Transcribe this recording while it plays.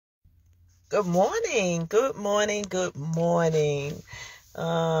Good morning. Good morning. Good morning.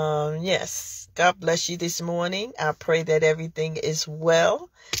 Yes. God bless you this morning. I pray that everything is well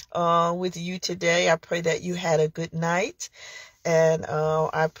with you today. I pray that you had a good night. And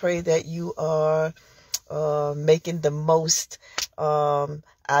I pray that you are making the most out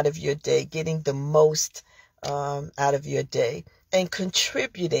of your day, getting the most out of your day, and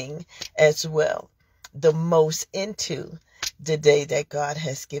contributing as well the most into the day that God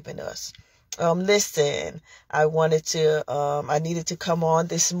has given us. Listen, I needed to come on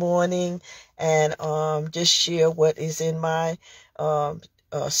this morning and just share what is in my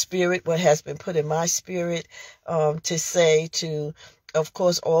spirit, what has been put in my spirit to say, to, of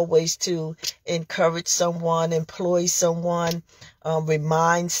course, always to encourage someone, employ someone,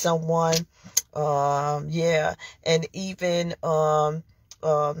 remind someone, and even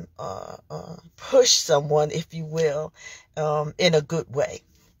push someone, if you will, in a good way.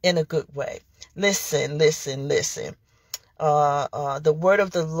 Listen. The word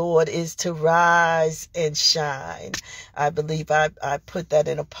of the Lord is to rise and shine. I believe I put that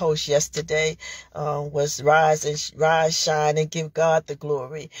in a post yesterday, was rise, shine, and give God the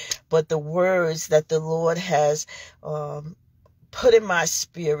glory. But the words that the Lord has put in my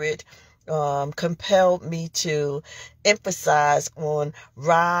spirit compelled me to emphasize on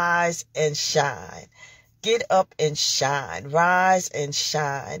rise and shine. Get up and shine. Rise and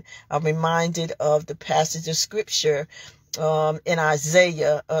shine. I'm reminded of the passage of scripture in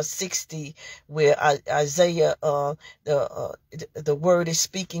Isaiah 60, where Isaiah, the word is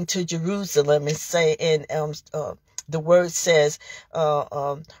speaking to Jerusalem and saying, the word says,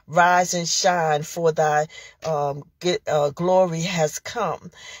 rise and shine, for thy glory has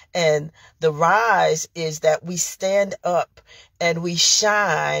come. And the rise is that we stand up and we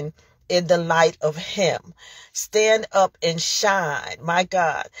shine in the light of Him. Stand up and shine, my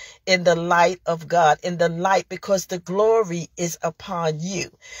God, in the light of God, in the light, because the glory is upon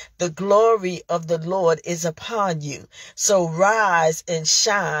you. The glory of the Lord is upon you. So rise and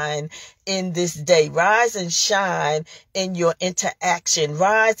shine in this day. Rise and shine in your interaction.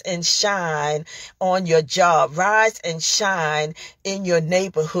 Rise and shine on your job. Rise and shine in your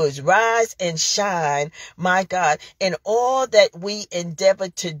neighborhoods. Rise and shine, my God, in all that we endeavor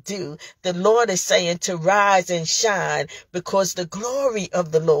to do. The Lord is saying to rise and shine, because the glory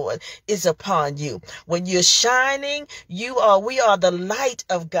of the Lord is upon you. When you're shining, we are the light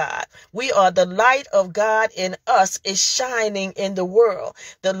of God. We are the light of God in us is shining in the world.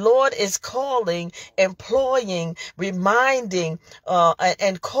 The Lord is calling, employing, reminding,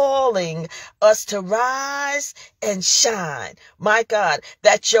 and calling us to rise and shine. My God,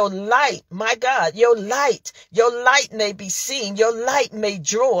 that your light, my God, your light may be seen. Your light may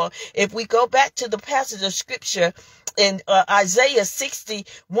draw. If we go back to the passage of scripture in Isaiah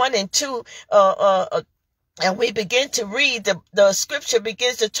 61 and 2, and we begin to read, the scripture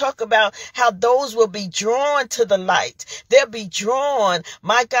begins to talk about how those will be drawn to the light. They'll be drawn,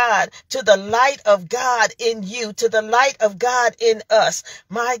 my God, to the light of God in you, to the light of God in us.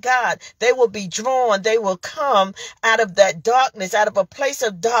 My God, they will be drawn. They will come out of that darkness, out of a place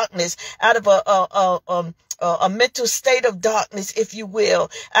of darkness, out of a mental state of darkness, if you will,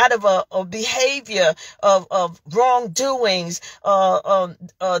 out of a behavior of wrongdoings.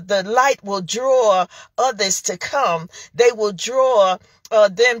 The light will draw others to come. They will draw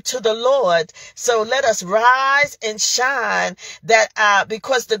them to the Lord. So let us rise and shine, that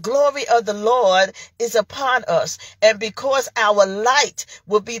because the glory of the Lord is upon us, and because our light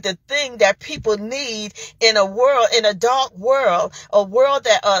will be the thing that people need in a dark world,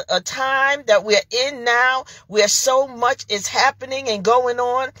 a time that we're in now, where so much is happening and going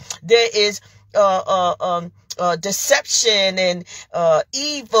on. There is deception and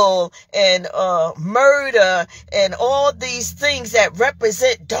evil and murder and all these things that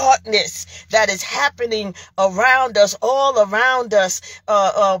represent darkness that is happening around us, all around us.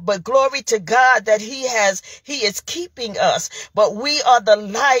 But glory to God that He is keeping us. But we are the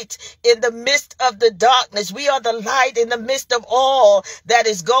light in the midst of the darkness. We are the light in the midst of all that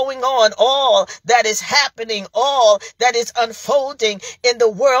is going on, all that is happening, all that is unfolding in the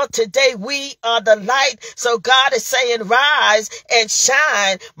world today. We are the light. So God is saying, rise and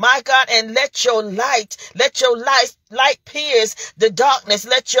shine, my God, and let your light pierce the darkness.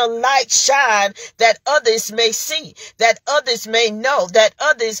 Let your light shine, that others may see, that others may know, that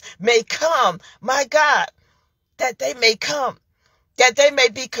others may come, my God, that they may come, that they may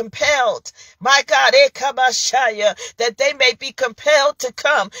be compelled, my God, that they may be compelled to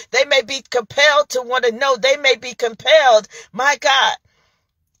come. They may be compelled to want to know. They may be compelled, my God,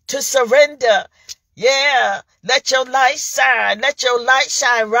 to surrender Yeah, let your light shine. Let your light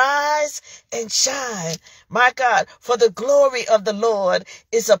shine. Rise and shine. My God, for the glory of the Lord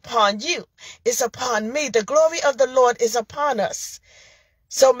is upon you. It's upon me. The glory of the Lord is upon us.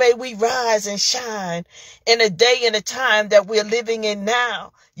 So may we rise and shine in a day and a time that we're living in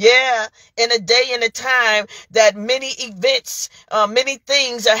now. Yeah, in a day and a time that many events, many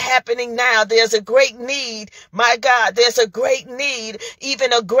things are happening now. There's a great need, my God, there's a great need,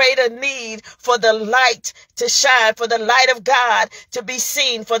 even a greater need for the light to shine, for the light of God to be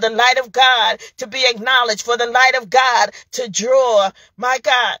seen, for the light of God to be acknowledged, for the light of God to draw, my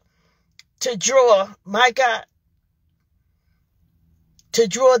God, to draw, my God, to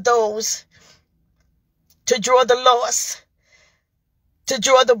draw those, to draw the lost, to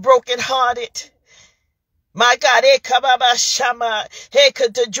draw the brokenhearted. My God, to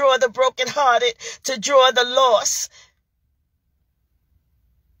draw the brokenhearted, to draw the lost.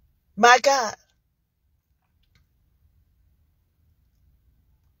 My God,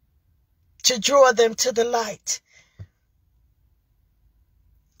 to draw them to the light.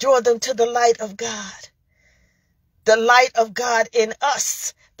 Draw them to the light of God. The light of God in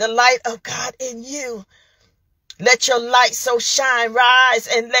us. The light of God in you. Let your light so shine. Rise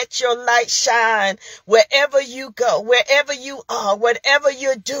and let your light shine wherever you go, wherever you are, whatever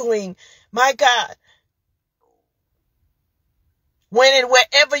you're doing. My God. When and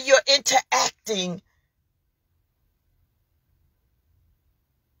wherever you're interacting.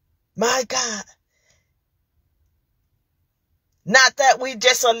 My God. Not that we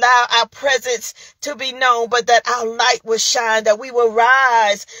just allow our presence to be known, but that our light will shine, that we will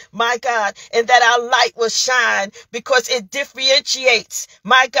rise, my God, and that our light will shine because it differentiates,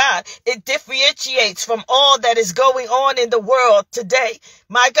 my God, it differentiates from all that is going on in the world today.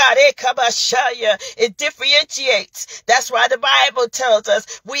 My God, it differentiates. That's why the Bible tells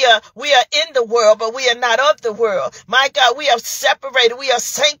us we are in the world, but we are not of the world. My God, we are separated. We are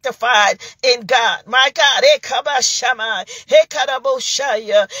sanctified in God. My God,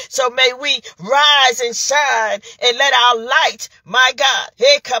 so may we rise and shine and let our light, my God,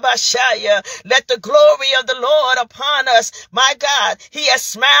 let the glory of the Lord upon us. My God, he has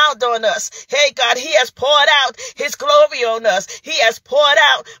smiled on us. Hey God, he has poured out his glory on us. He has poured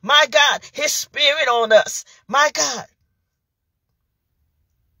out, my God, his spirit on us. My God,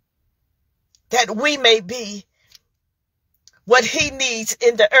 that we may be what he needs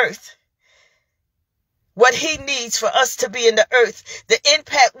in the earth. What he needs for us to be in the earth, the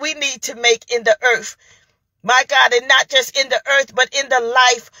impact we need to make in the earth, my God, and not just in the earth, but in the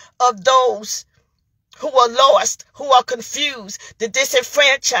life of those who are lost, who are confused, the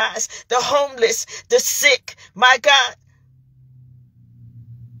disenfranchised, the homeless, the sick, my God,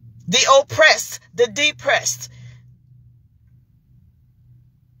 the oppressed, the depressed,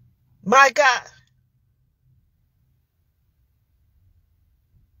 my God,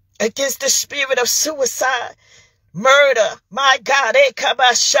 against the spirit of suicide, murder, my God,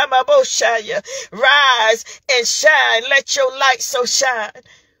 rise and shine, let your light so shine,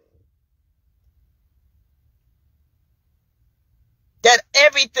 that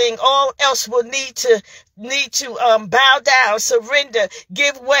everything, all else will need to bow down, surrender,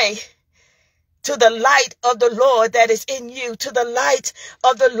 give way to the light of the Lord that is in you, to the light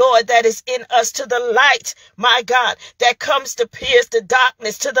of the Lord that is in us, to the light, my God, that comes to pierce the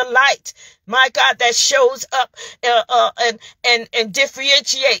darkness, to the light, my God, that shows up and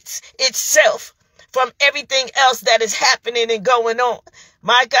differentiates itself from everything else that is happening and going on.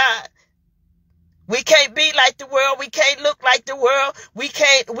 My God, we can't be like the world. We can't look like the world. We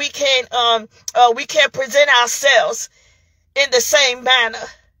can't present ourselves in the same manner.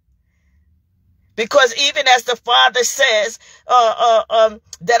 Because even as the Father says,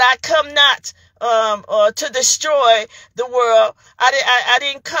 that I come not to destroy the world, I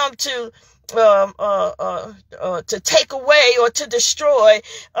didn't come to take away or to destroy,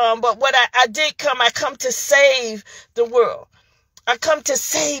 but what I come to save the world. I come to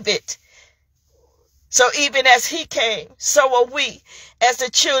save it. So even as he came, so are we as the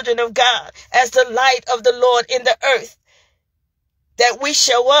children of God, as the light of the Lord in the earth, that we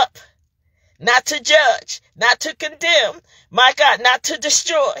show up. Not to judge, not to condemn, my God, not to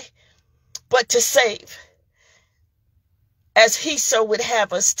destroy, but to save, as he so would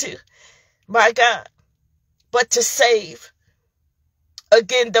have us to, my God, but to save,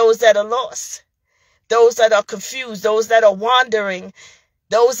 again, those that are lost, those that are confused, those that are wandering,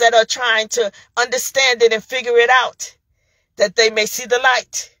 those that are trying to understand it and figure it out, that they may see the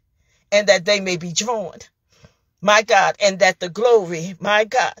light and that they may be drawn. My God, and that the glory, my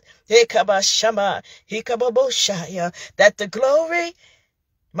God, that the glory,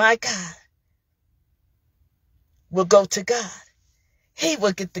 my God, will go to God. He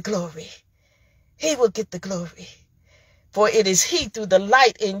will get the glory. He will get the glory. For it is he through the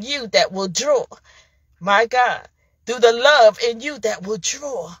light in you that will draw. My God, through the love in you that will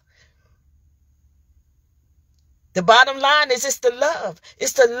draw. The bottom line is it's the love.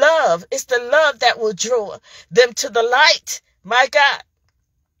 It's the love. It's the love that will draw them to the light. My God.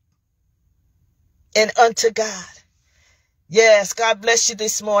 And unto God. Yes, God bless you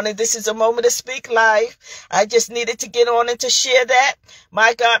this morning. This is a moment to speak life. I just needed to get on and to share that.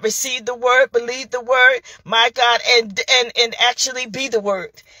 My God, receive the word, believe the word. My God, and actually be the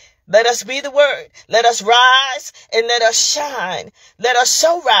word. Let us be the word. Let us rise and let us shine. Let us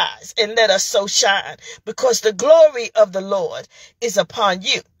so rise and let us so shine. Because the glory of the Lord is upon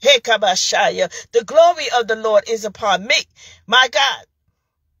you. Hey, Kabashaya. The glory of the Lord is upon me. My God.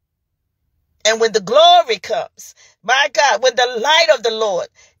 And when the glory comes, my God, when the light of the Lord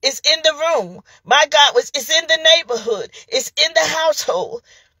is in the room, my God, it's in the neighborhood, it's in the household,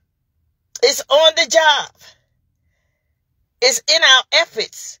 it's on the job, it's in our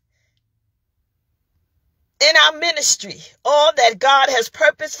efforts, in our ministry, all that God has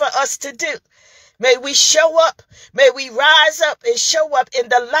purposed for us to do. May we show up, may we rise up and show up in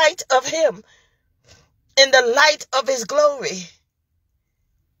the light of him, in the light of his glory.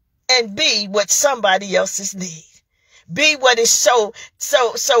 And be what somebody else's need. Be what is so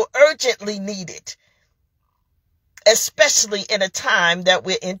urgently needed. Especially in a time that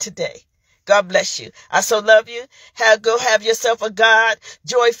we're in today. God bless you. I so love you. Go have yourself a God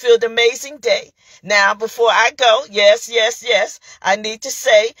joy-filled amazing day. Now, before I go, yes, I need to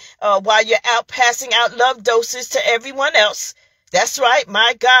say, while you're out passing out love doses to everyone else, that's right,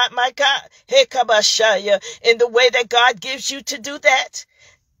 my God. Hey, Kabashaya, in the way that God gives you to do that.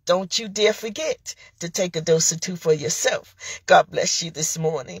 Don't you dare forget to take a dose or two for yourself. God bless you this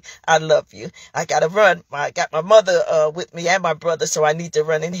morning. I love you. I got to run. I got my mother with me and my brother, so I need to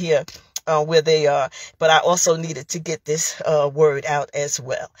run in here where they are. But I also needed to get this word out as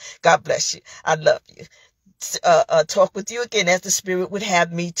well. God bless you. I love you. Talk with you again as the Spirit would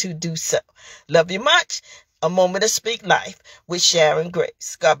have me to do so. Love you much. A moment to speak life with Sharon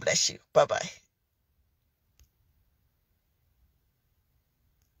Grace. God bless you. Bye-bye.